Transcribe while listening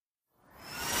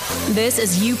This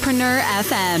is Youpreneur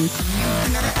FM,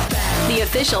 the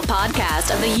official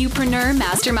podcast of the Youpreneur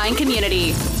Mastermind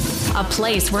community. A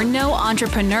place where no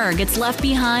entrepreneur gets left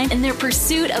behind in their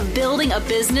pursuit of building a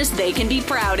business they can be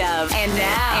proud of.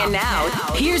 And now,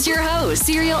 here's your host,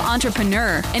 serial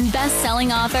entrepreneur and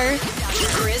best-selling author,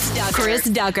 Chris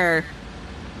Ducker.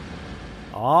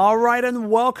 All right, and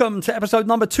welcome to episode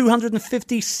number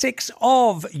 256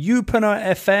 of Youpreneur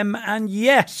FM. And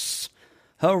yes,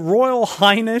 Her Royal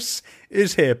Highness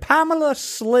is here. Pamela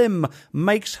Slim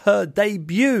makes her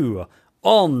debut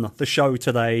on the show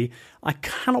today. I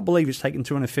cannot believe it's taken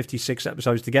 256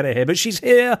 episodes to get her here, but she's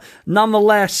here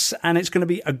nonetheless, and it's going to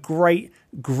be a great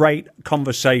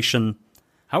conversation.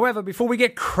 However, before we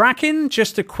get cracking,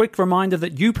 just a quick reminder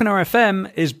that Youpreneur FM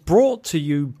is brought to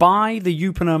you by the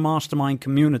Youpreneur Mastermind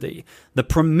community, the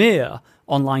premier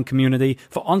online community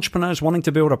for entrepreneurs wanting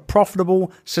to build a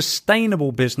profitable,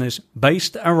 sustainable business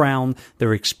based around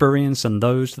their experience and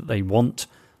those that they want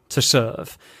to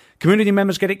serve. Community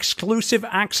members get exclusive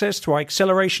access to our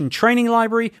acceleration training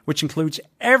library, which includes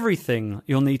everything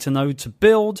you'll need to know to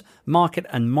build, market,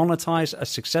 and monetize a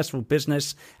successful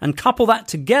business. And couple that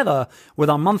together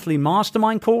with our monthly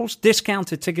mastermind calls,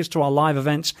 discounted tickets to our live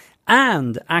events,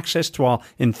 and access to our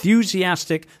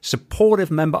enthusiastic, supportive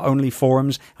member-only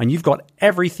forums, and you've got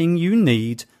everything you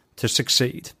need to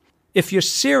succeed. If you're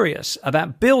serious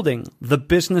about building the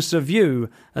business of you,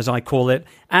 as I call it,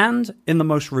 and in the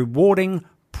most rewarding,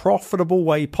 profitable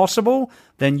way possible,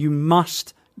 then you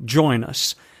must join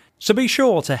us. So be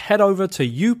sure to head over to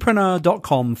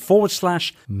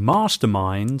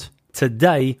youpreneur.com/mastermind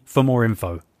today for more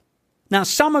info. Now,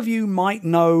 some of you might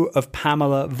know of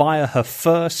Pamela via her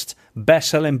first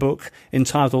best-selling book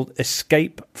entitled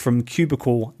Escape from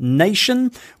Cubicle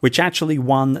Nation, which actually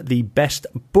won the Best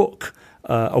Book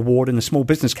award in the small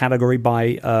business category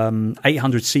by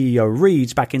 800 CEO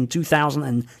Reads back in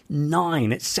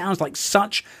 2009. It sounds like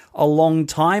such a long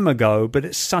time ago, but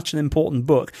it's such an important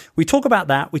book. We talk about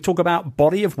that. We talk about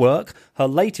Body of Work, her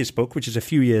latest book, which is a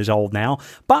few years old now,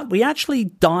 but we actually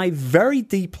dive very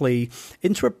deeply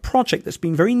into a project that's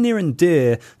been very near and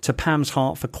dear to Pam's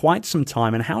heart for quite some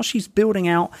time, and how she's building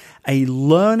out a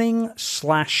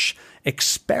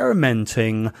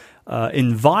learning/experimenting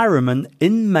environment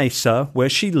in Mesa, where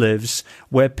she lives,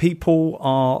 where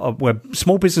where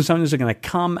small business owners are going to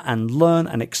come and learn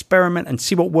and experiment and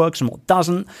see what works and what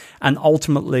doesn't, and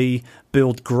ultimately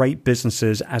build great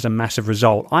businesses as a massive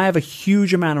result. I have a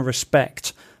huge amount of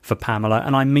respect for Pamela,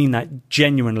 and I mean that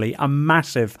genuinely, a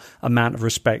massive amount of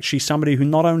respect. She's somebody who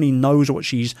not only knows what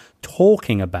she's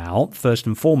talking about, first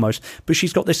and foremost, but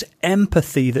she's got this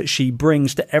empathy that she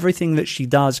brings to everything that she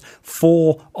does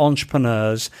for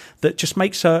entrepreneurs that just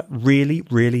makes her really,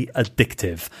 really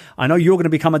addictive. I know you're going to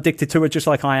become addicted to her just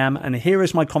like I am, and here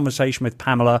is my conversation with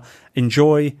Pamela.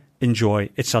 Enjoy.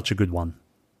 It's such a good one.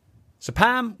 So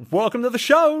Pam, welcome to the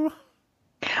show.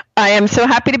 I am so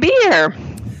happy to be here.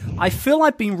 I feel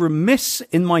I've been remiss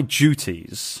in my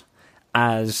duties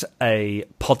as a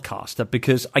podcaster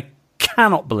because I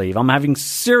cannot believe I'm having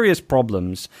serious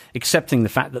problems accepting the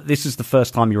fact that this is the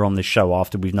first time you're on this show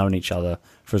after we've known each other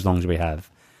for as long as we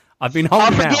have. I've been holding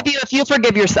out. I'll forgive you if you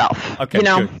forgive yourself. Okay,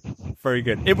 good. Very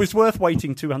good. It was worth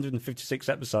waiting 256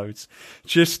 episodes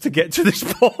just to get to this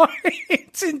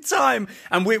point in time.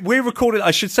 And we're recording, I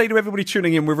should say to everybody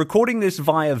tuning in, we're recording this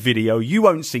via video. You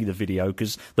won't see the video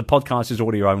because the podcast is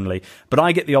audio only, but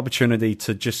I get the opportunity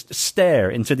to just stare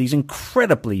into these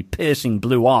incredibly piercing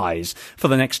blue eyes for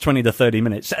the next 20 to 30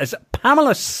 minutes as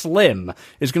Pamela Slim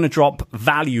is going to drop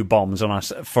value bombs on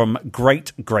us from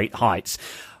great heights.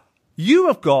 You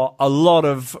have got a lot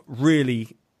of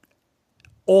really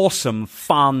awesome,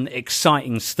 fun,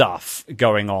 exciting stuff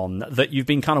going on that you've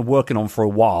been kind of working on for a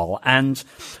while. And,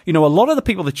 you know, a lot of the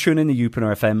people that tune in to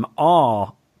Youpreneur FM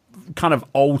are kind of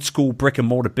old school brick and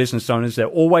mortar business owners. They're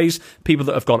always people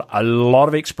that have got a lot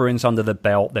of experience under their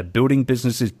belt. They're building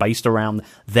businesses based around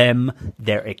them,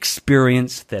 their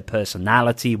experience, their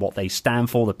personality, what they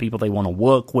stand for, the people they want to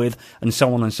work with, and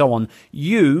so on and so on.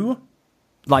 You,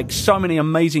 like so many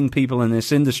amazing people in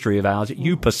this industry of ours,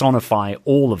 you personify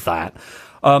all of that.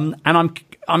 And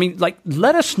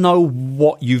let us know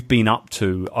what you've been up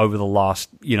to over the last,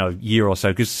 year or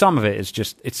so, because some of it is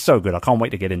just, it's so good. I can't wait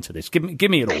to get into this. Give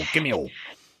me it all. Give me it all.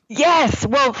 Yes.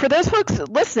 Well, for those folks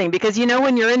listening, because,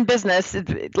 when you're in business,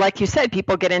 like you said,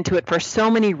 people get into it for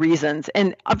so many reasons.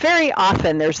 And very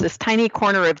often there's this tiny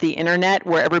corner of the internet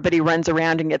where everybody runs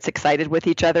around and gets excited with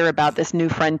each other about this new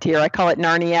frontier. I call it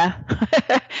Narnia.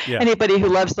 Yeah. Anybody who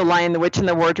loves The Lion, the Witch, and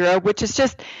the Wardrobe, which is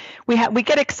just, we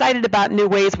get excited about new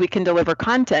ways we can deliver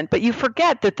content. But you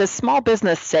forget that the small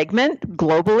business segment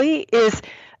globally is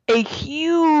a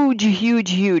huge,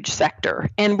 huge, huge sector.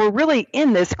 And we're really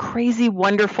in this crazy,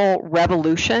 wonderful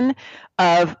revolution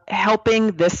of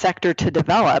helping this sector to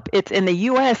develop. It's in the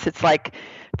US, it's like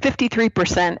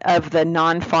 53% of the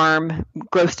non-farm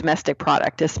gross domestic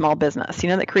product is small business. You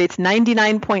know, that creates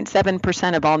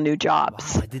 99.7% of all new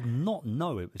jobs. Wow, I did not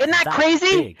know it was Isn't that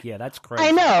crazy? big. Yeah, that's crazy.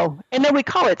 I know. And then we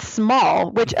call it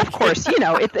small, which of course, you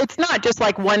know, it's not just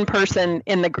like one person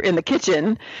in the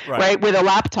kitchen, right, with a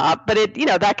laptop, but it, you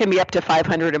know, that can be up to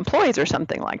 500 employees or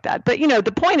something like that. But, you know,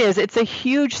 the point is it's a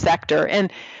huge sector.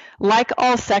 And like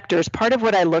all sectors, part of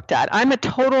what I looked at, I'm a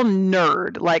total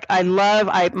nerd. Like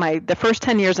the first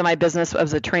 10 years of my business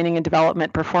was a training and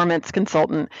development performance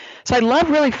consultant. So I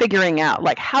love really figuring out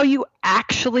like how you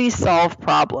actually solve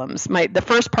problems. The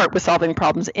first part was solving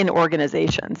problems in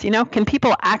organizations. You know, can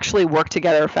people actually work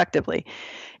together effectively?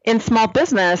 In small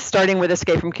business, starting with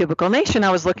Escape from Cubicle Nation,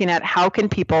 I was looking at how can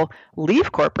people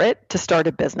leave corporate to start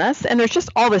a business? And there's just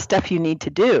all this stuff you need to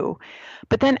do.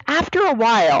 But then after a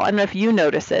while, I don't know if you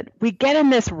notice it, we get in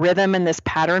this rhythm and this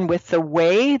pattern with the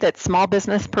way that small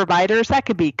business providers, that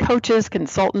could be coaches,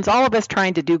 consultants, all of us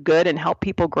trying to do good and help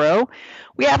people grow.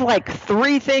 We have like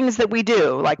 3 things that we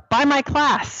do, like buy my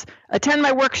class, attend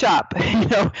my workshop, you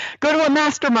know, go to a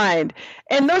mastermind.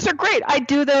 And those are great. I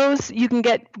do those. You can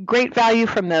get great value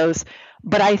from those.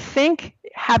 But I think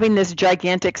having this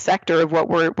gigantic sector of what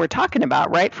we're talking about,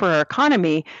 right, for our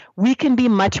economy, we can be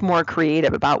much more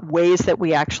creative about ways that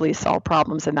we actually solve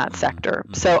problems in that sector.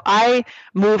 So I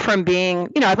moved from being,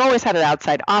 you know, I've always had an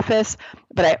outside office,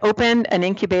 but I opened an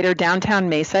incubator downtown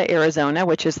Mesa, Arizona,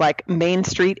 which is like Main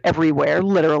Street everywhere.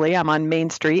 Literally, I'm on Main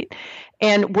Street.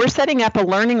 And we're setting up a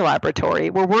learning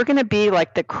laboratory where we're going to be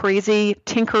like the crazy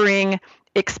tinkering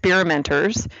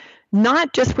experimenters,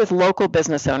 not just with local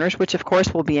business owners, which of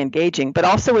course will be engaging, but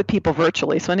also with people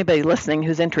virtually. So anybody listening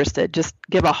who's interested, just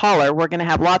give a holler. We're going to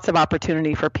have lots of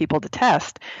opportunity for people to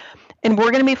test. And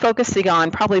we're going to be focusing on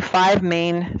probably 5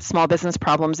 main small business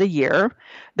problems a year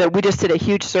that we just did a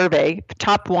huge survey.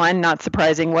 Top one, not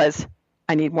surprising, was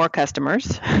I need more customers.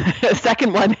 The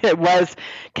second one, it was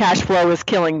cash flow is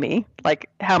killing me. Like,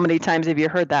 how many times have you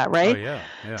heard that, right? Oh,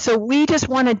 yeah. So we just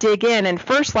want to dig in and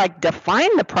first, like,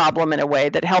 define the problem in a way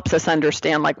that helps us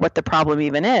understand, like, what the problem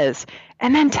even is,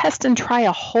 and then test and try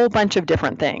a whole bunch of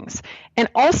different things. And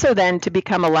also then to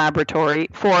become a laboratory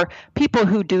for people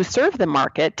who do serve the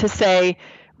market to say,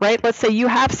 right? Let's say you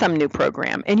have some new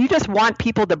program and you just want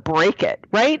people to break it,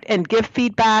 right? And give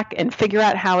feedback and figure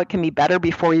out how it can be better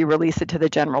before you release it to the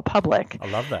general public. I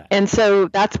love that. And so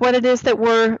that's what it is that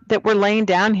we're laying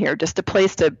down here, just a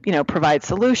place to, you know, provide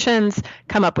solutions,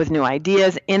 come up with new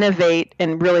ideas, innovate,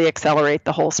 and really accelerate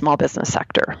the whole small business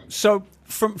sector. So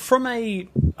from a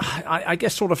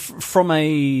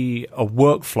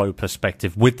workflow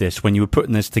perspective with this, when you were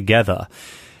putting this together,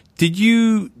 did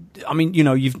you, I mean, you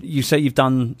know, you say you've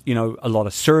done, you know, a lot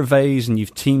of surveys and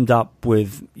you've teamed up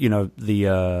with, you know,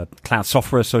 the Cloud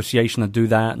Software Association to do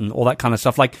that and all that kind of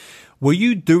stuff. Like, were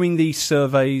you doing these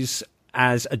surveys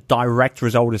as a direct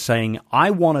result of saying, I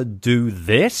want to do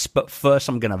this, but first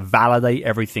I'm going to validate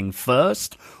everything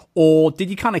first? Or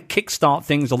did you kind of kickstart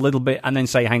things a little bit and then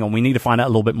say, hang on, we need to find out a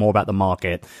little bit more about the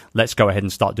market. Let's go ahead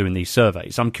and start doing these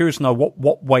surveys. I'm curious to know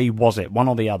what way was it, one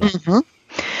or the other? Mm-hmm.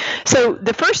 So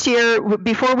the first year,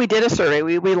 before we did a survey,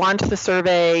 we launched the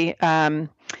survey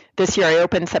this year. I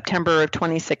opened September of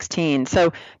 2016.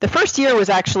 So the first year was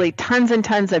actually tons and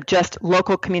tons of just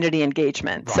local community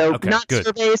engagement. Right, so not good.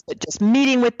 Surveys, but just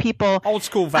meeting with people. Old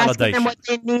school validation. Asking them what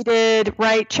they needed,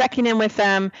 right? Checking in with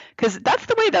them. Because that's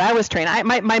the way that I was trained.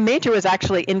 My major was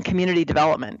actually in community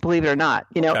development, believe it or not.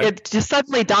 You know, It just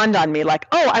suddenly dawned on me like,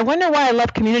 oh, I wonder why I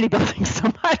love community building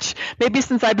so much. Maybe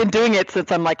since I've been doing it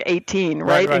since I'm like 18,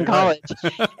 right in college.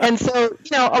 Right. And so,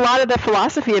 you know, a lot of the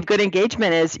philosophy of good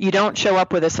engagement is you don't show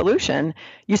up with a solution.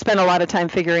 You spend a lot of time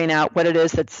figuring out what it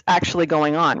is that's actually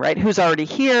going on, right? Who's already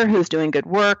here, who's doing good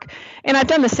work. And I've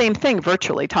done the same thing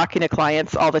virtually, talking to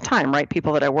clients all the time, right?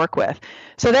 People that I work with.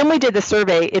 So then we did the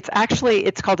survey. It's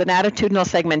called an attitudinal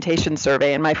segmentation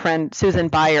survey. And my friend Susan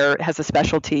Beyer has a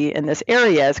specialty in this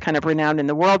area, is kind of renowned in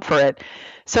the world for it.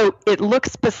 So it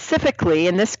looks specifically,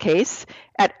 in this case,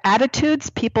 at attitudes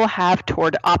people have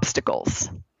toward obstacles.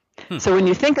 So when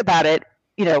you think about it,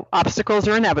 you know, obstacles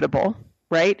are inevitable.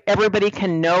 Right? Everybody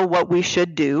can know what we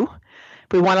should do.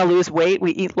 If we want to lose weight,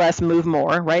 we eat less, move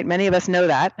more, right? Many of us know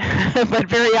that. But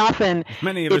very often,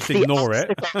 many of us ignore it.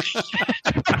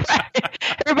 Right.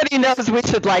 Everybody knows we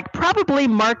should probably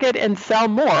market and sell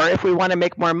more if we want to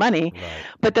make more money. Right.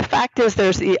 But the fact is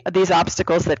there's these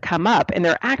obstacles that come up, and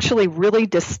they're actually really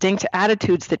distinct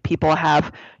attitudes that people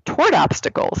have toward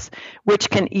obstacles, which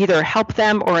can either help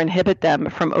them or inhibit them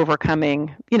from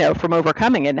overcoming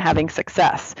and having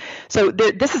success. So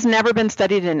this has never been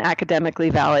studied in an academically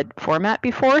valid format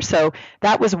before. So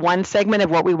that was one segment of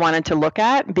what we wanted to look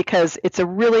at, because it's a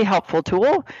really helpful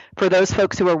tool for those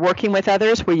folks who are working with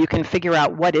others, where you can figure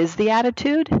out what is the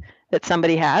attitude that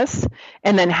somebody has,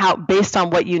 and then how, based on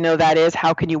what you know that is,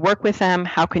 how can you work with them,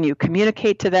 how can you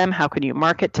communicate to them, how can you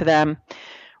market to them,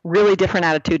 really different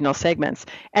attitudinal segments.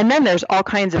 And then there's all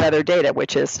kinds of other data,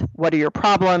 which is, what are your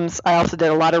problems? I also did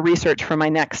a lot of research for my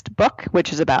next book,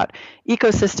 which is about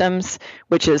ecosystems,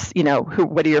 which is,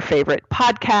 what are your favorite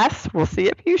podcasts? We'll see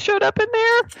if you showed up in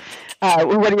there.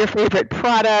 What are your favorite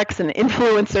products and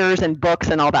influencers and books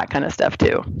and all that kind of stuff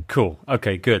too. Cool.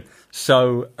 Okay, good.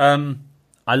 So,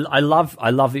 I love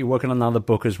that you're working on another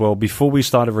book as well. Before we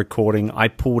started recording, I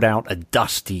pulled out a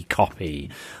dusty copy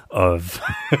of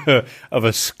of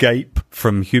Escape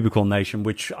from Hubicle Nation,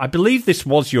 which I believe this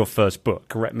was your first book.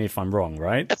 Correct me if I'm wrong,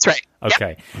 right? That's right.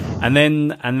 Okay. Yep.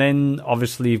 And then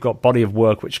obviously you've got Body of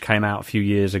Work, which came out a few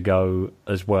years ago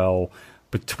as well.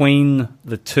 Between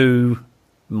the two,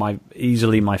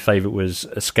 easily my favorite was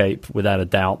Escape, without a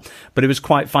doubt. But it was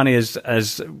quite funny as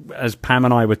Pam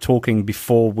and I were talking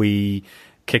before we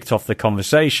kicked off the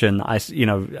conversation.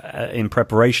 In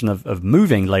preparation of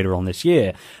moving later on this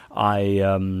year, I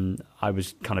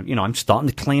was kind of, I'm starting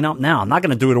to clean up now. I'm not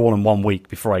going to do it all in 1 week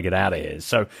before I get out of here.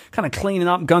 So kind of cleaning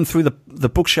up, going through the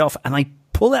bookshelf, and I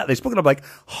pull out this book and I'm like,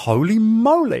 holy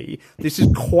moly, this is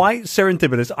quite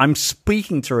serendipitous. I'm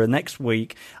speaking to her next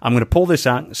week. I'm going to pull this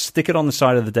out and stick it on the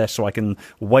side of the desk so I can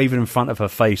wave it in front of her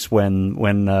face when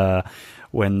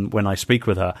I speak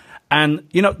with her. And,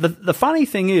 the funny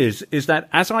thing is that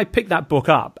as I picked that book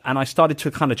up and I started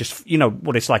to kind of just,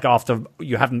 what it's like after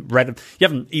you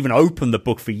haven't even opened the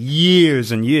book for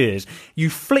years and years,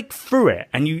 you flick through it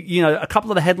and a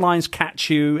couple of the headlines catch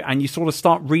you and you sort of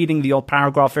start reading the odd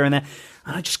paragraph here and there.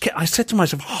 And I said to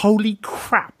myself, holy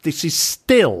crap, this is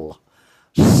still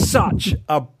such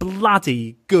a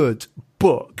bloody good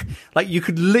book. Like, you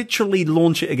could literally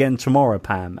launch it again tomorrow,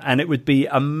 Pam, and it would be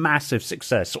a massive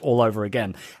success all over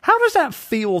again. How does that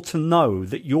feel to know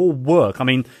that your work,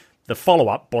 the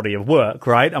follow-up Body of Work,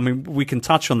 right? We can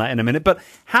touch on that in a minute, but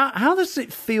how does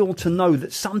it feel to know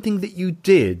that something that you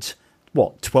did,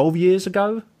 12 years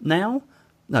ago now?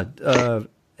 No,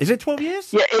 is it 12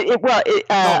 years? Yeah,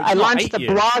 I launched the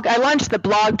blog. I launched the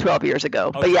blog 12 years ago,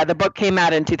 okay. But yeah, the book came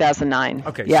out in 2009.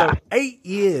 Okay, yeah. So 8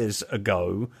 years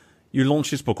ago, you launched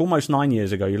this book. Almost 9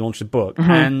 years ago, you launched the book.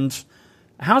 Mm-hmm. And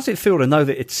how does it feel to know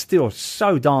that it's still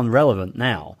so darn relevant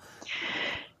now?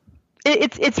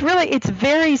 It's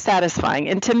very satisfying.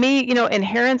 And to me,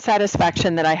 inherent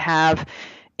satisfaction that I have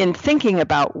in thinking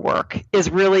about work is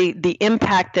really the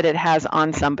impact that it has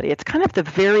on somebody. It's kind of the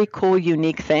very cool,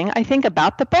 unique thing, I think,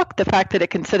 about the book, the fact that it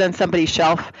can sit on somebody's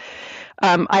shelf.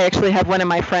 I actually have one of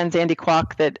my friends, Andy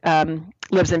Kwok, that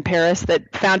lives in Paris,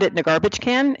 that found it in a garbage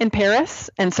can in Paris.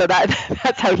 And so that's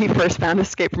how he first found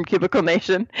Escape from Hubicle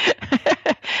Nation.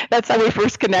 That's how we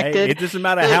first connected. Hey, it doesn't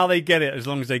matter how they get it, as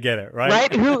long as they get it, right?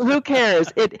 Right? Who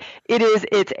cares?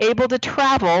 It's able to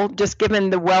travel, just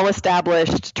given the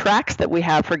well-established tracks that we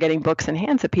have for getting books in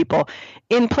hands of people,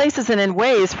 in places and in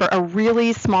ways for a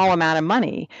really small amount of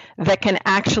money that can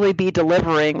actually be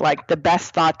delivering like the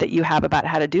best thought that you have about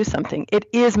how to do something. It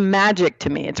is magic to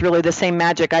me. It's really the same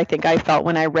magic I think I felt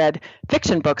when I read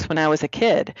fiction books when I was a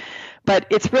kid. But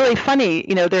it's really funny,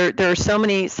 there are so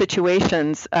many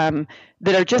situations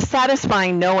that are just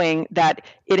satisfying knowing that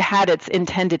it had its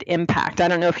intended impact. I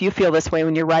don't know if you feel this way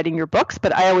when you're writing your books,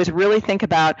 but I always really think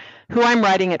about who I'm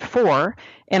writing it for,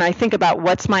 and I think about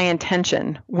what's my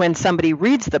intention when somebody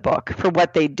reads the book for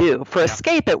what they do. For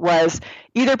Escape, it was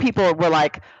either people were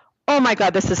like, oh my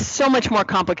God, this is so much more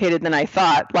complicated than I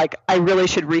thought. Like, I really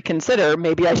should reconsider.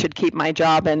 Maybe I should keep my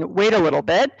job and wait a little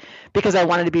bit, because I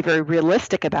wanted to be very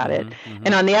realistic about it. Mm-hmm.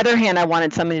 And on the other hand, I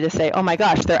wanted somebody to say, oh my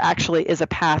gosh, there actually is a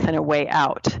path and a way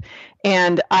out.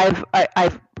 And I've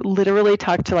literally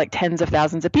talked to like tens of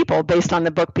thousands of people based on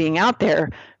the book being out there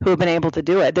who have been able to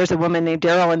do it. There's a woman named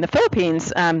Daryl in the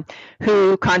Philippines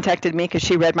who contacted me because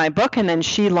she read my book, and then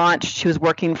she was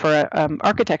working for an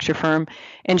architecture firm,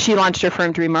 and she launched her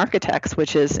firm Dream Architects,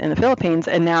 which is in the Philippines,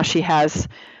 and now she has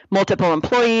multiple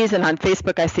employees, and on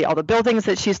Facebook I see all the buildings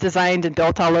that she's designed and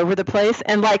built all over the place.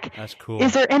 And like, that's cool.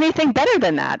 Is there anything better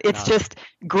than that? It's just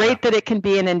great that it can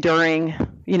be an enduring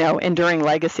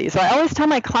legacy. So I always tell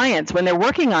my clients when they're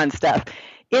working on stuff,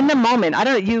 in the moment, I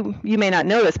don't know, you may not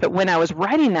know this, but when I was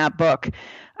writing that book,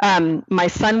 my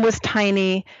son was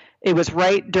tiny. It was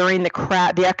right during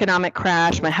the economic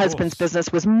crash. My husband's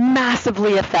business was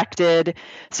massively affected.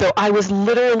 So I was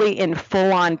literally in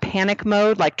full-on panic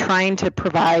mode, like trying to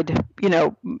provide,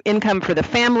 income for the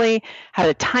family, had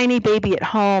a tiny baby at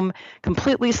home,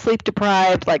 completely sleep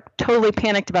deprived, like totally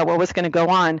panicked about what was going to go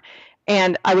on.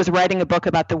 And I was writing a book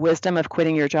about the wisdom of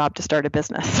quitting your job to start a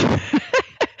business.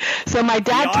 So my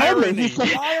dad told me, he said,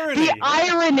 the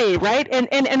irony, right? And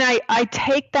I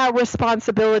take that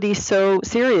responsibility so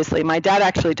seriously. My dad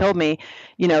actually told me,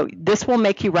 this will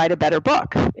make you write a better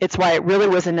book. It's why it really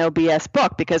was a no BS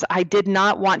book, because I did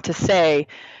not want to say,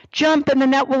 jump and the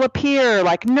net will appear,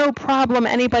 like no problem,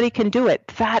 anybody can do it.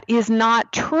 That is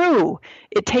not true.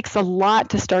 It takes a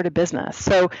lot to start a business.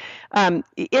 So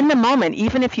in the moment,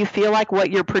 even if you feel like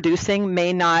what you're producing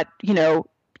may not,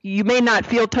 you may not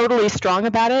feel totally strong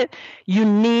about it, you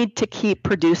need to keep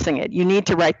producing it. You need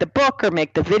to write the book or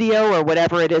make the video or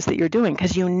whatever it is that you're doing,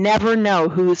 because you never know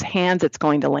whose hands it's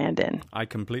going to land in. I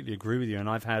completely agree with you. And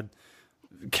I've had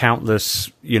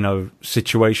countless,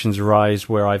 situations arise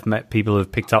where I've met people who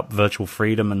have picked up Virtual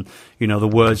Freedom and, the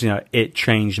words, it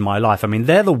changed my life. I mean,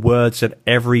 they're the words that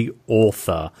every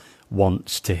author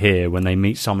wants to hear when they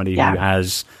meet somebody who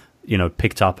has,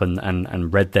 picked up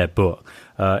and read their book.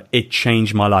 It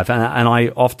changed my life. And I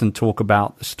often talk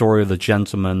about the story of the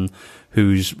gentleman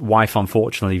whose wife,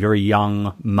 unfortunately, very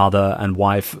young mother and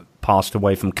wife, passed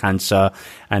away from cancer,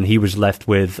 and he was left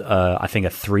with, I think, a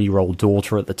 3-year-old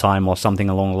daughter at the time or something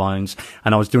along the lines.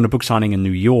 And I was doing a book signing in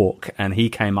New York, and he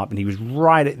came up and he was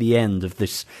right at the end of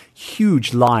this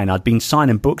huge line. I'd been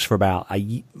signing books for about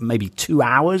maybe 2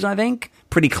 hours, I think,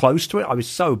 pretty close to it. I was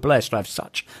so blessed to have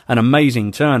such an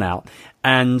amazing turnout.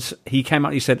 And he came out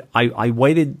and he said, I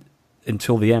waited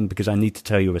until the end because I need to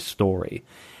tell you a story.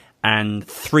 And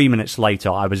 3 minutes later,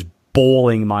 I was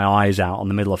bawling my eyes out on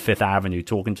the middle of Fifth Avenue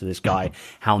talking to this guy,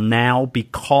 how now,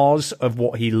 because of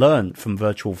what he learned from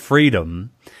Virtual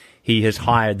Freedom, he has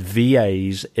hired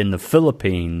VAs in the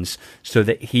Philippines so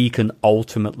that he can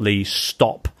ultimately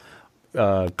stop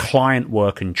client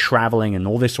work and traveling and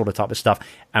all this sort of type of stuff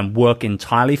and work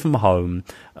entirely from home,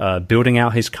 building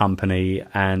out his company.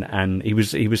 And he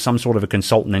was some sort of a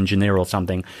consultant engineer or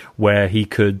something where he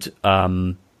could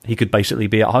basically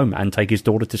be at home and take his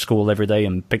daughter to school every day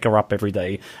and pick her up every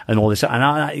day and all this.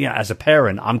 And as a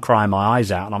parent, I'm crying my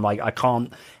eyes out and I'm like, I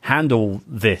can't handle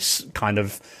this kind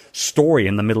of story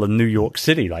in the middle of New York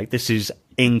City. Like, this is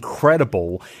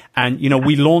incredible. And,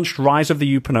 we launched Rise of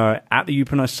the Youpreneur at the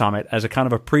Youpreneur Summit as a kind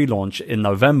of a pre-launch in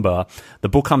November. The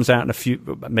book comes out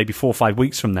in maybe 4 or 5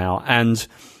 weeks from now. And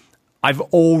I've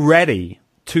already,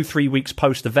 2-3 weeks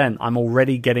post-event, I'm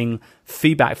already getting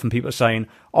feedback from people saying,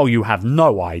 oh, you have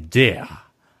no idea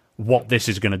what this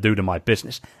is going to do to my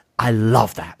business. I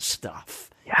love that stuff.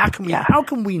 How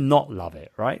can we not love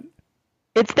it, right?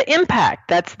 It's the impact.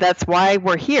 That's why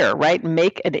we're here, right?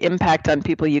 Make an impact on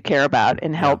people you care about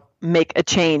and help make a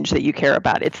change that you care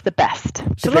about. It's the best,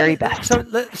 very best.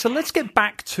 So let's get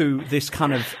back to this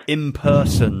kind of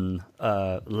in-person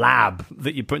lab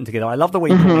that you're putting together. I love the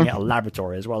way you're calling it a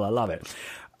laboratory as well. I love it.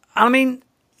 I mean,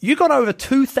 you got over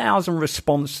 2,000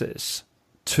 responses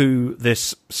to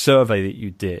this survey that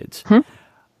you did.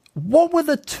 What were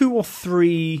the 2 or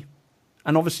 3,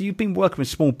 and obviously you've been working with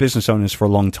small business owners for a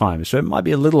long time, so it might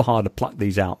be a little hard to pluck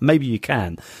these out. Maybe you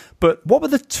can. But what were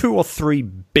the 2 or 3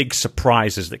 big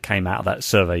surprises that came out of that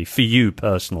survey for you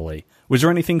personally? Was there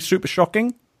anything super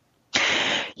shocking?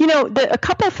 A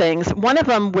couple things. One of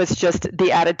them was just the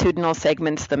attitudinal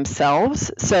segments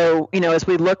themselves. So, as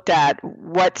we looked at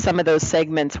what some of those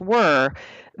segments were,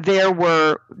 there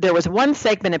was one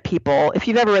segment of people, if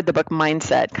you've ever read the book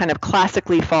Mindset, kind of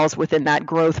classically falls within that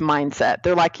growth mindset.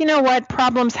 They're like, you know what,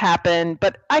 problems happen,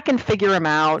 but I can figure them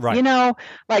out. Right.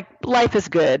 Like life is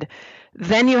good.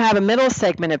 Then you have a middle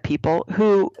segment of people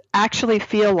who actually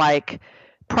feel like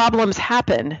problems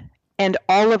happen and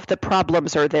all of the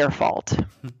problems are their fault.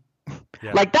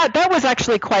 Yeah. Like that was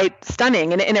actually quite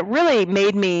stunning. And it really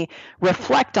made me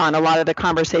reflect on a lot of the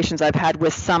conversations I've had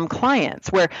with some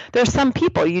clients where there's some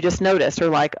people you just notice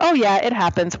are like, oh yeah, it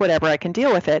happens, whatever, I can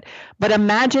deal with it. But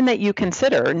imagine that you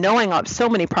consider knowing so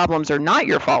many problems are not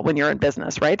your fault when you're in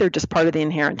business, right? They're just part of the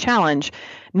inherent challenge.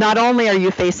 Not only are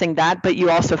you facing that, but you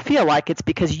also feel like it's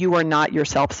because you are not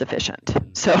yourself sufficient.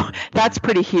 So that's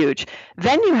pretty huge.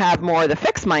 Then you have more of the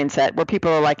fixed mindset where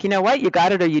people are like, you know what, you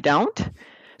got it or you don't.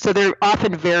 So they're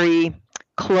often very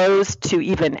closed to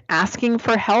even asking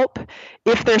for help.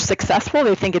 If they're successful,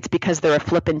 they think it's because they're a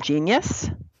flippin' genius,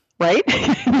 right?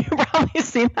 You've probably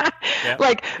seen that.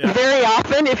 Very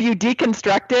often, if you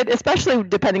deconstruct it, especially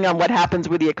depending on what happens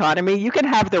with the economy, you can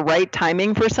have the right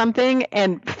timing for something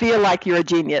and feel like you're a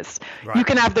genius. Right. You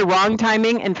can have the wrong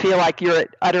timing and feel like you're an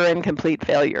utter and complete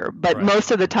failure. But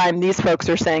most of the time, these folks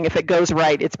are saying, if it goes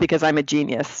right, it's because I'm a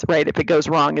genius, right? If it goes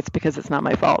wrong, it's because it's not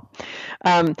my fault.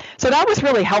 So that was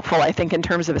really helpful, I think, in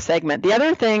terms of a segment. The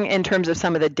other thing in terms of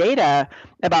some of the data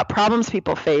about problems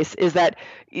people face is that,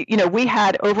 we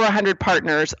had over 100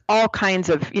 partners, all kinds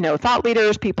of, thought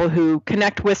leaders, people who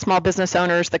connect with small business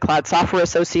owners, the Cloud Software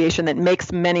Association that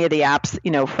makes many of the apps,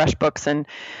 FreshBooks and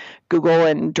Google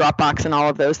and Dropbox and all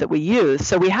of those that we use.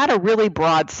 So we had a really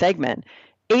broad segment.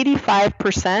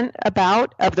 85%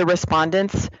 of the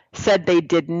respondents said they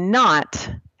did not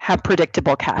have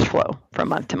predictable cash flow from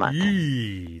month to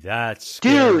month. That's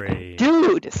scary.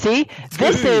 Dude, see?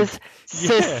 This is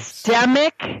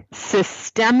systemic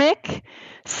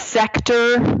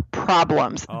sector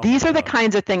problems. These are the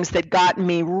kinds of things that got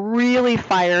me really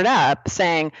fired up,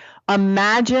 saying,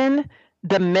 imagine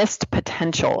the missed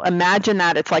potential. Imagine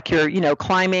that it's like you're,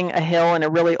 climbing a hill in a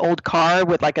really old car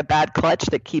with like a bad clutch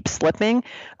that keeps slipping.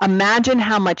 Imagine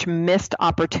how much missed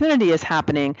opportunity is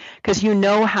happening, because you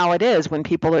know how it is when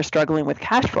people are struggling with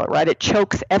cash flow, right? It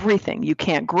chokes everything. You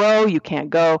can't grow, you can't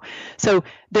go. So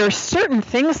there are certain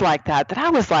things like that I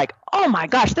was like, oh my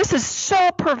gosh, this is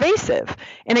so pervasive.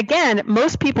 And again,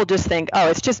 most people just think, oh,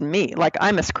 it's just me, like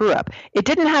I'm a screw up. It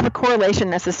didn't have a correlation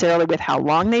necessarily with how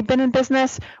long they've been in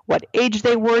business, what age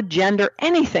they were, gender,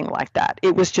 anything like that.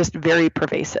 It was just very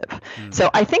pervasive. So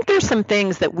I think there's some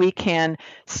things that we can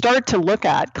start to look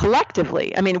at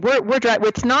collectively. I mean,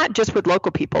 it's not just with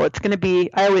local people. It's going to be,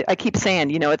 I keep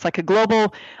saying, it's like a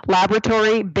global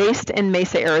laboratory based in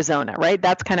Mesa, Arizona, right?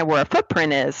 That's kind of where our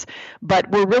footprint is.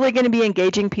 But we're really going to be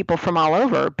engaging people from all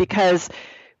over, because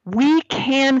we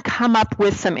can come up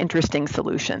with some interesting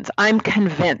solutions. I'm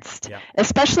convinced,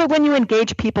 especially when you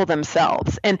engage people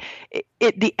themselves. And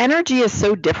the energy is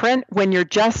so different when you're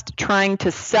just trying to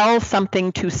sell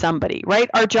something to somebody, right?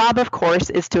 Our job, of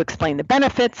course, is to explain the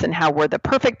benefits and how we're the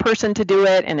perfect person to do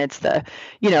it. And it's the,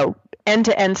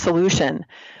 end-to-end solution.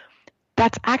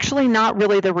 That's actually not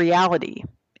really the reality.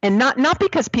 And not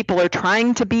because people are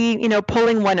trying to be,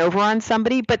 pulling one over on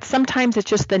somebody, but sometimes it's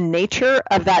just the nature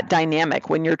of that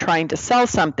dynamic when you're trying to sell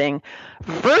something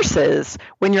versus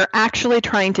when you're actually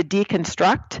trying to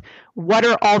deconstruct what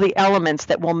are all the elements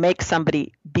that will make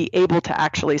somebody be able to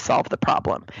actually solve the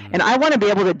problem. And I want to be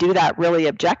able to do that really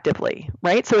objectively,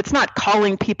 right? So it's not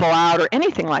calling people out or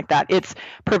anything like that. It's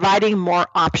providing more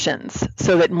options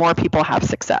so that more people have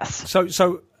success.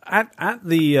 So at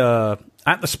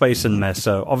the space in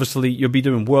Mesa, obviously you'll be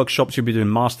doing workshops, you'll be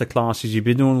doing master classes, you'll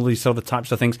be doing all these sort of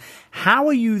types of things. How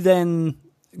are you then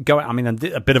going? I mean,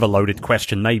 a bit of a loaded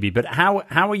question maybe, but how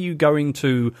are you going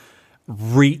to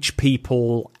reach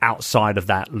people outside of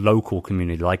that local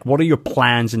community? Like, what are your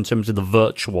plans in terms of the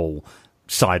virtual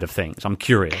side of things? I'm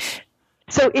curious.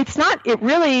 So it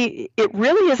really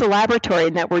is a laboratory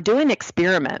in that we're doing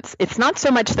experiments. It's not so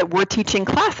much that we're teaching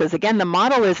classes. Again, the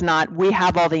model is not, we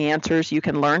have all the answers, you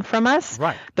can learn from us.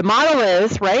 Right. The model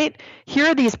is, right, here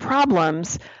are these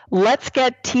problems. Let's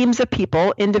get teams of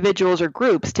people, individuals or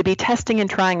groups, to be testing and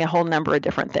trying a whole number of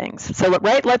different things. So,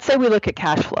 right, let's say we look at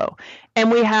cash flow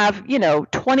and we have,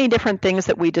 20 different things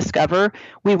that we discover.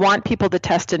 We want people to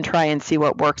test and try and see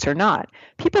what works or not.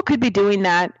 People could be doing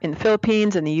that in the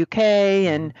Philippines, in the UK,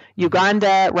 and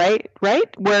Uganda, right?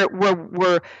 Where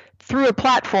we're through a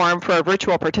platform for our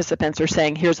virtual participants are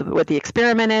saying, here's what the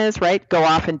experiment is, right? Go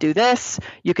off and do this.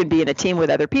 You can be in a team with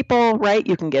other people, right?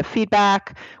 You can give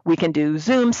feedback. We can do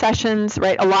Zoom sessions,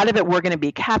 right? A lot of it we're going to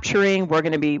be capturing. We're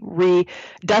going to be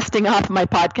dusting off my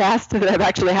podcast that I've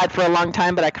actually had for a long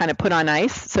time, but I kind of put on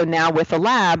ice. So now with the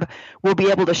lab, we'll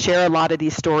be able to share a lot of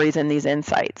these stories and these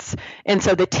insights. And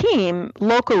so the team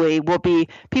locally will be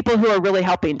people who are really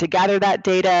helping to gather that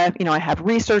data. I have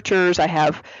researchers. I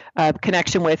have a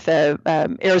connection with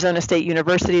Arizona State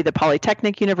University, the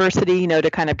Polytechnic University,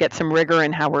 to kind of get some rigor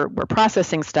in how we're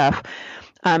processing stuff.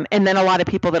 And then a lot of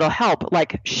people that'll help,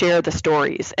 like share the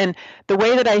stories. And the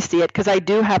way that I see it, because I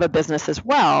do have a business as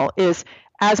well, is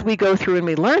as we go through and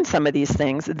we learn some of these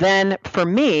things, then for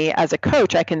me as a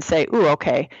coach, I can say, ooh,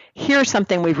 okay, here's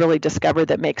something we've really discovered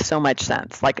that makes so much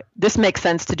sense. Like this makes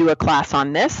sense to do a class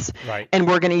on this, right. And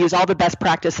we're going to use all the best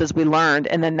practices we learned,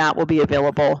 and then that will be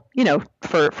available,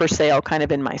 for sale kind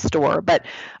of in my store. But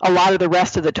a lot of the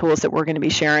rest of the tools that we're going to be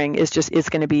sharing is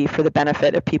going to be for the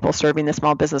benefit of people serving the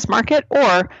small business market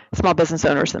or small business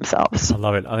owners themselves. I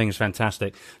love it. I think it's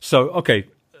fantastic. So, okay.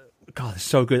 God, it's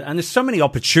so good. And there's so many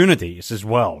opportunities as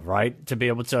well, right? To be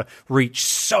able to reach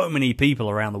so many people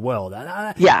around the world.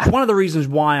 Yeah. It's one of the reasons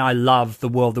why I love the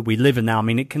world that we live in now. I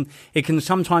mean, it can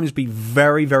sometimes be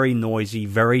very, very noisy,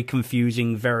 very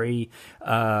confusing, very,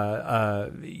 I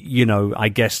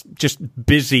guess just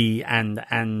busy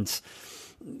and,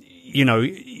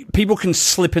 people can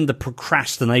slip into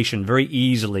procrastination very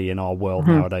easily in our world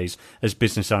nowadays as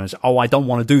business owners. Oh, I don't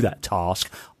want to do that task.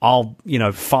 I'll,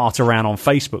 fart around on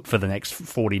Facebook for the next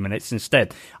 40 minutes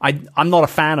instead. I'm not a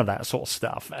fan of that sort of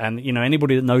stuff. And,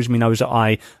 anybody that knows me knows that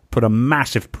I put a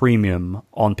massive premium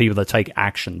on people that take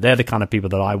action. They're the kind of people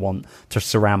that I want to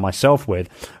surround myself with.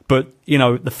 But,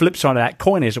 the flip side of that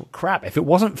coin is, crap, if it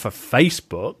wasn't for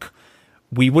Facebook,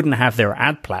 we wouldn't have their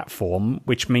ad platform,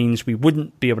 which means we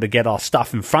wouldn't be able to get our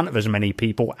stuff in front of as many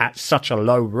people at such a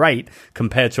low rate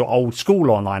compared to old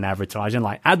school online advertising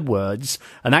like AdWords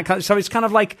and that kind of. So it's kind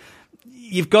of like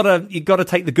you've got to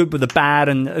take the good with the bad,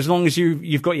 and as long as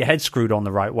you've got your head screwed on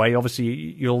the right way, obviously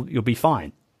you'll be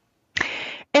fine.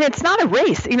 And it's not a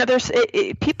race. There's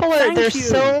people are they're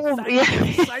so Thank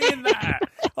you for saying that.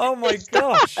 Oh my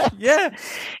gosh, yeah.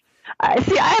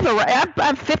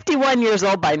 I'm 51 years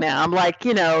old by now. I'm like,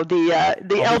 the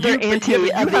elder auntie of the internet.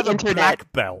 You have a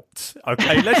black belt.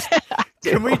 Okay,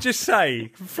 can we just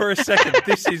say for a second,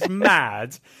 this is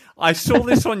mad. I saw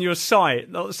this on your site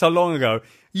not so long ago.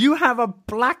 You have a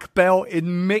black belt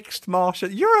in mixed martial.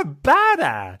 You're a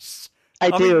badass. I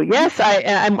do. Yes,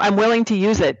 I'm willing to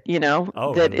use it.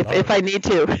 If I need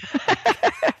to.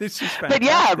 This is fantastic. But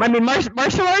yeah, I mean,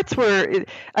 martial arts were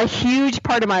a huge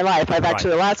part of my life. I've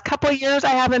actually the last couple of years I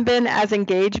haven't been as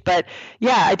engaged, but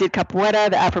yeah, I did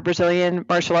capoeira, the Afro-Brazilian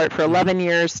martial art, for 11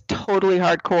 years, totally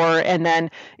hardcore, and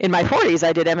then in my 40s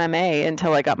I did MMA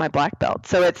until I got my black belt.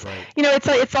 So it's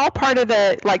it's all part of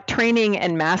the training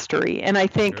and mastery, and I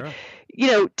think. Sure.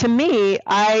 To me,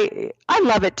 I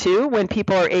love it too when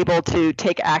people are able to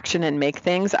take action and make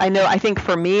things. I think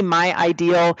for me, my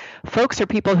ideal folks are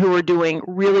people who are doing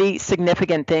really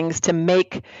significant things to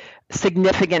make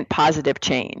significant positive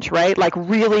change, right? Like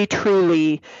really,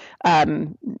 truly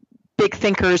big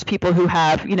thinkers, people who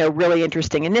have, really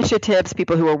interesting initiatives,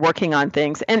 people who are working on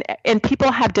things, and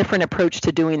people have different approach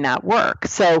to doing that work.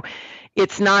 So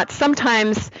it's not,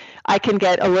 sometimes I can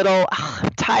get a little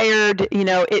tired,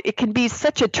 it can be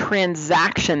such a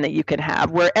transaction that you can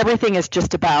have where everything is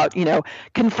just about,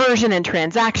 conversion and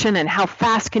transaction and how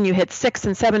fast can you hit 6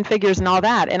 and 7 figures and all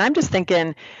that. And I'm just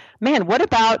thinking, man, what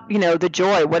about, the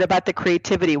joy? What about the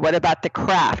creativity? What about the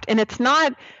craft? And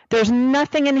there's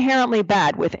nothing inherently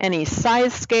bad with any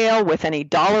size scale, with any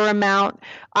dollar amount.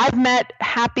 I've met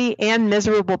happy and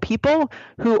miserable people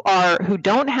who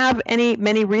don't have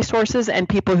many resources, and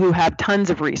people who have tons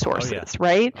of resources,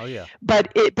 right? Oh yeah.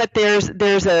 But there's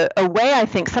a way, I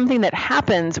think, something that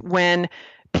happens when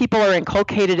people are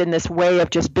inculcated in this way of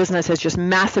just business as just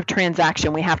massive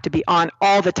transaction. We have to be on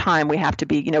all the time. We have to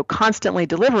be, constantly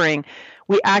delivering.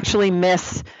 We actually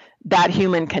miss that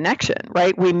human connection,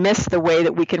 right? We miss the way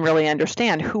that we can really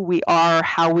understand who we are,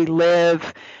 how we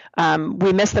live.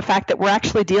 We miss the fact that we're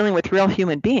actually dealing with real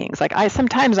human beings. Like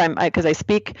sometimes because I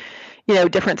speak,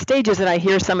 different stages, and I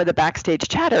hear some of the backstage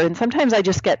chatter, and sometimes I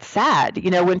just get sad,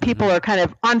 when people are kind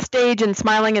of on stage and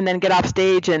smiling and then get off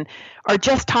stage and are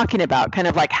just talking about kind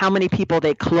of like how many people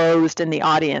they closed in the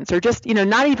audience, or just,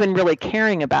 not even really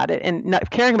caring about it and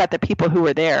not caring about the people who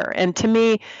were there. And to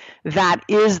me, that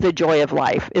is the joy of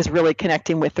life, is really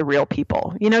connecting with the real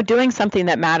people, doing something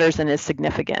that matters and is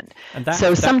significant. And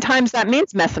sometimes that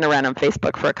means messing around on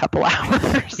Facebook for a couple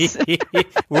hours.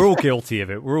 We're all guilty of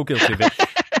it.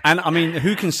 And I mean,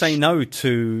 who can say no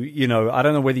to, I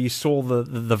don't know whether you saw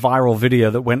the viral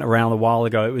video that went around a while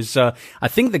ago. It was, I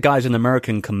think the guy's an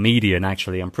American comedian,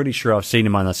 actually. I'm pretty sure I've seen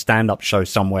him on a stand-up show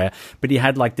somewhere, but he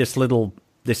had like this little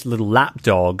lap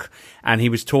dog, and he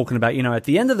was talking about, at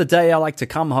the end of the day, I like to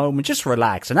come home and just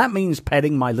relax, and that means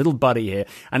petting my little buddy here.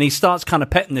 And he starts kind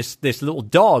of petting this little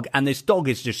dog, and this dog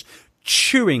is just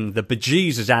chewing the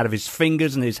bejesus out of his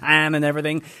fingers and his hand and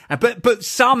everything. But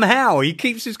somehow he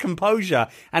keeps his composure,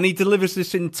 and he delivers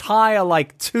this entire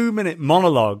 2-minute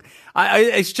monologue.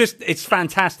 It's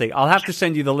fantastic. I'll have to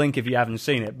send you the link if you haven't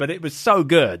seen it, but it was so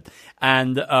good.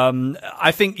 And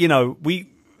I think,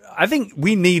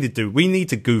 we need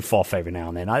to goof off every now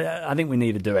and then. I think we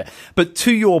need to do it. But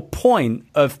to your point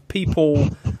of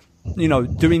people,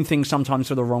 doing things sometimes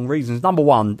for the wrong reasons. Number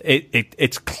one,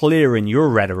 it's clear in your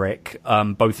rhetoric,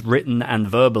 both written and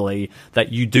verbally,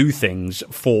 that you do things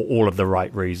for all of the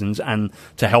right reasons and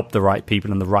to help the right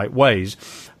people in the right ways.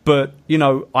 But,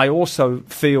 I also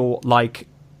feel like,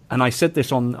 and I said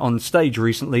this on stage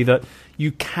recently, that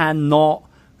you cannot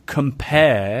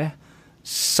compare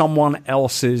someone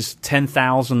else's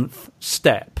 10,000th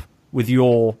step with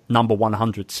your number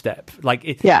 100 step.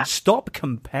 Like, stop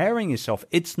comparing yourself.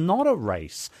 It's not a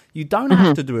race. You don't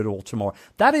have to do it all tomorrow.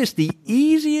 That is the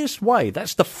easiest way.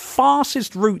 That's the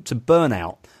fastest route to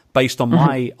burnout based on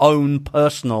my own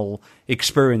personal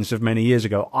experience of many years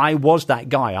ago. I was that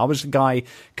guy. I was the guy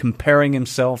comparing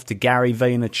himself to Gary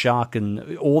Vaynerchuk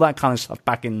and all that kind of stuff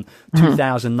back in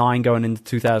 2009 going into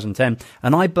 2010.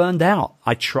 And I burned out.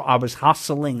 I was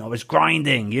hustling. I was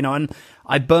grinding, and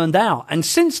I burned out. And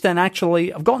since then,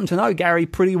 actually, I've gotten to know Gary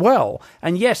pretty well.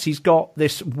 And yes, he's got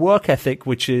this work ethic,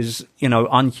 which is,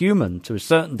 unhuman to a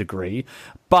certain degree.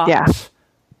 But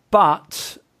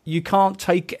you can't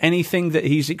take anything that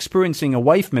he's experiencing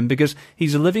away from him because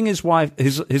he's living his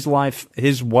life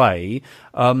his way.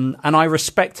 And I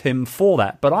respect him for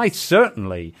that. But I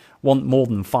certainly want more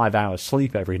than 5 hours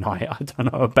sleep every night. I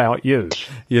don't know about you,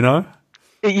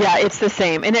 Yeah, it's the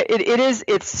same, and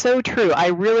it's so true. I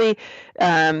really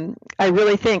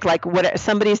think like what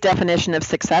somebody's definition of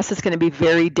success is going to be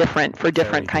very different for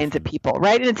different kinds of people,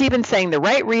 right? And it's even saying the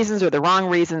right reasons or the wrong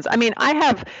reasons. I mean,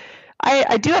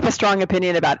 I do have a strong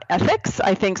opinion about ethics.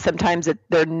 I think sometimes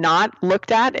they're not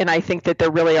looked at, and I think that there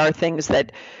really are things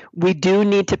that we do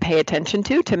need to pay attention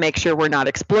to make sure we're not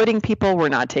exploiting people, we're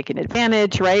not taking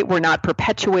advantage, right? We're not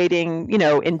perpetuating,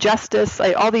 injustice.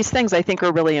 All these things I think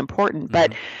are really important,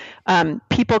 but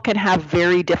people can have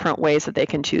very different ways that they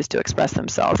can choose to express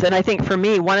themselves. And I think for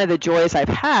me, one of the joys I've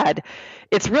had,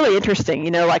 it's really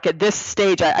interesting, like at this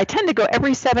stage, I tend to go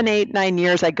every 7, 8, 9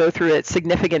 years, I go through a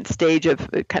significant stage of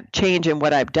change in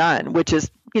what I've done, which is,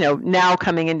 now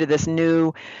coming into this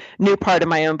new part of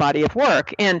my own body of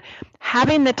work, and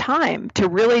having the time to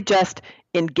really just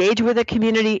engage with the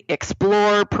community,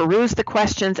 explore, peruse the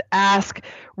questions, ask,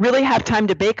 really have time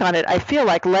to bake on it, I feel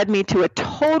like led me to a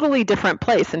totally different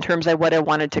place in terms of what I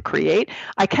wanted to create.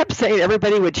 I kept saying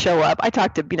everybody would show up. I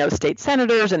talked to, state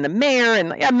senators and the mayor,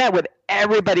 and I met with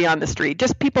everybody on the street,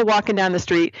 just people walking down the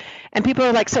street. And people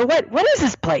are like, so what is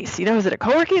this place? Is it a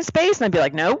co-working space? And I'd be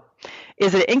like, no.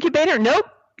 Is it an incubator? Nope.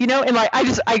 And like,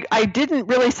 I didn't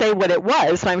really say what it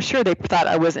was. So I'm sure they thought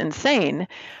I was insane.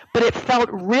 But it felt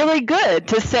really good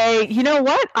to say, you know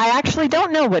what? I actually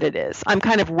don't know what it is. I'm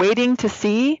kind of waiting to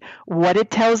see what it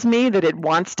tells me that it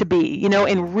wants to be,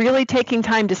 and really taking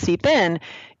time to seep in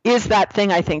is that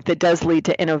thing I think that does lead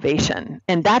to innovation.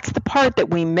 And that's the part that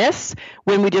we miss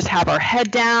when we just have our head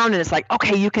down and it's like,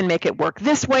 okay, you can make it work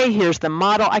this way. Here's the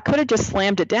model. I could have just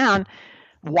slammed it down.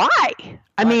 Why?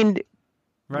 I mean,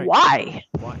 why?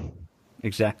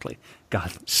 Exactly.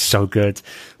 God, so good.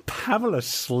 Pamela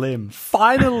Slim,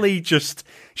 finally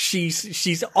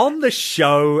she's on the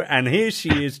show, and here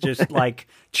she is just like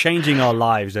changing our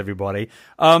lives, everybody.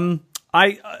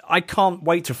 I can't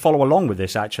wait to follow along with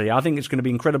this, actually. I think it's going to be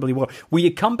incredibly well. Will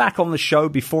you come back on the show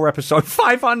before episode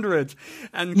 500?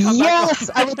 Yes,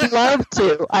 I would love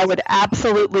to. I would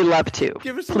absolutely love to.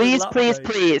 Give us please.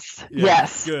 Yeah,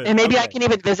 yes. Good. And maybe I can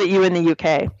even visit you in the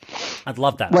UK. I'd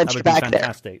love that. Once that would you're be back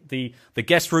fantastic. There. The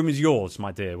guest room is yours,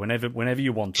 my dear, whenever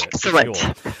you want it. Excellent. It's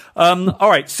yours. All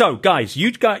right, so guys,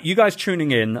 you guys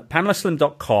tuning in,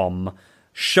 PamelaSlim.com.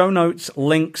 Show notes,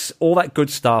 links, all that good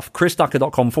stuff.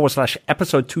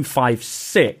 chrisducker.com/episode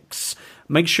 256.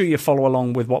 Make sure you follow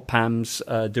along with what Pam's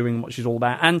doing, what she's all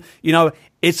about. And,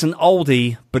 it's an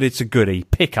oldie, but it's a goodie.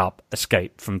 Pick up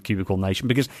Escape from Cubicle Nation,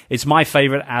 because it's my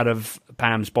favorite out of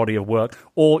Pam's body of work.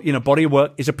 Or, body of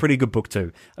work is a pretty good book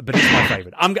too, but it's my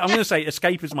favorite. I'm going to say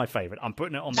Escape is my favorite. I'm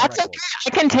putting it on the record. Okay. I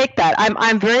can take that.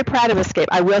 I'm very proud of Escape.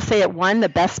 I will say it won the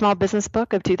best small business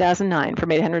book of 2009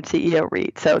 from 800 CEO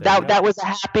Read. So that was a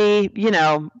happy,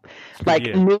 like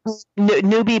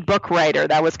newbie book writer.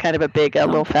 That was kind of a big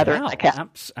little feather in my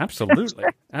cap. Absolutely.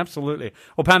 Absolutely.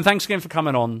 Well, Pam, thanks again for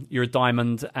coming on. You're a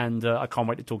diamond, and I can't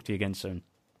wait to talk to you again soon.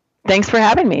 Thanks for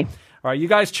having me. All right, you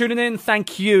guys tuning in,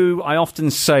 thank you. I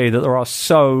often say that there are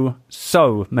so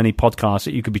many podcasts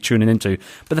that you could be tuning into,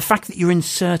 but the fact that you're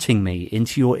inserting me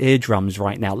into your eardrums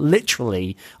right now,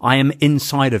 literally, I am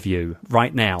inside of you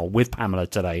right now with Pamela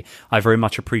today. I very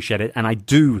much appreciate it, and I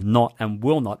do not and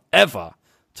will not ever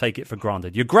take it for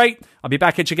granted. You're great. I'll be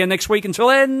back at you again next week. Until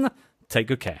then, take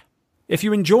good care. If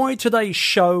you enjoyed today's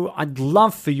show, I'd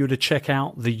love for you to check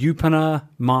out the Youpreneur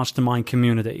Mastermind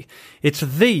community. It's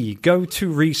the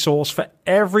go-to resource for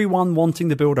everyone wanting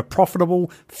to build a profitable,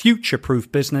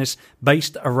 future-proof business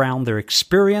based around their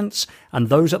experience and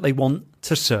those that they want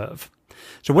to serve.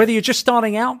 So whether you're just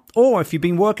starting out or if you've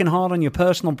been working hard on your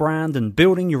personal brand and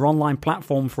building your online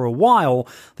platform for a while,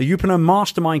 the Youpreneur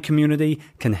Mastermind community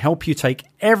can help you take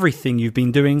everything you've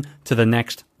been doing to the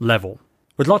next level.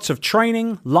 with lots of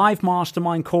training, live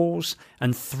mastermind calls,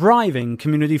 and thriving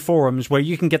community forums where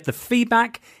you can get the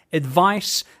feedback,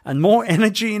 advice, and more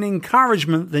energy and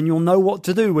encouragement than you'll know what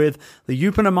to do with. The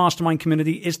Youpreneur Mastermind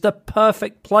community is the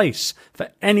perfect place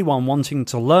for anyone wanting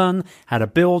to learn how to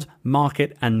build,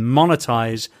 market, and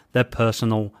monetize their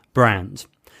personal brand.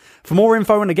 For more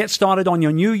info and to get started on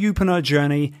your new Youpreneur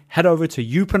journey, head over to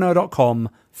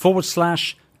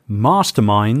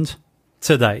youpreneur.com/mastermind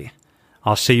today.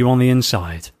 I'll see you on the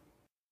inside.